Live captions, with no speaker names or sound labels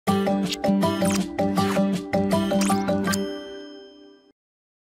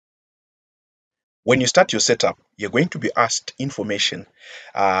When you start your setup, you're going to be asked information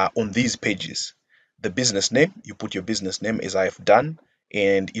on these pages. The business name, you put your business name as I've done,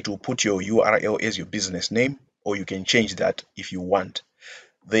 and it will put your URL as your business name, or you can change that if you want.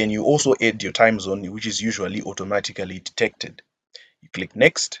 Then you also add your time zone, which is usually automatically detected. You click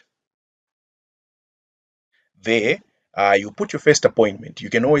next. There, you put your first appointment. You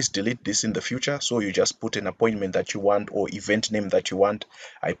can always delete this in the future, so you just put an appointment that you want or event name that you want.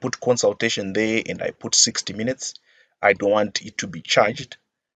 I put consultation there and I put 60 minutes. I don't want it to be charged.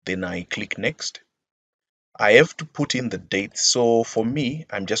 Then I click next. I have to put in the date. So for me,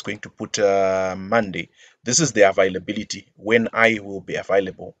 I'm just going to put Monday. This is the availability when I will be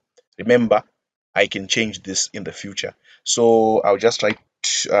available. Remember, I can change this in the future. So I'll just write,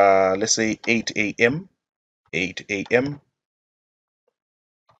 let's say 8 a.m. 8 a.m.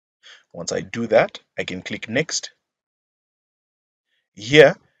 Once I do that, I can click next.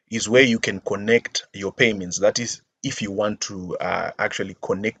 Here is where you can connect your payments. That is, if you want to actually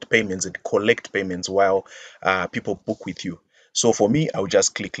connect payments and collect payments while people book with you. So for me, I'll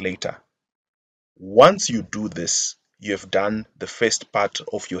just click later. Once you do this, you have done the first part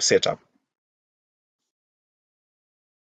of your setup.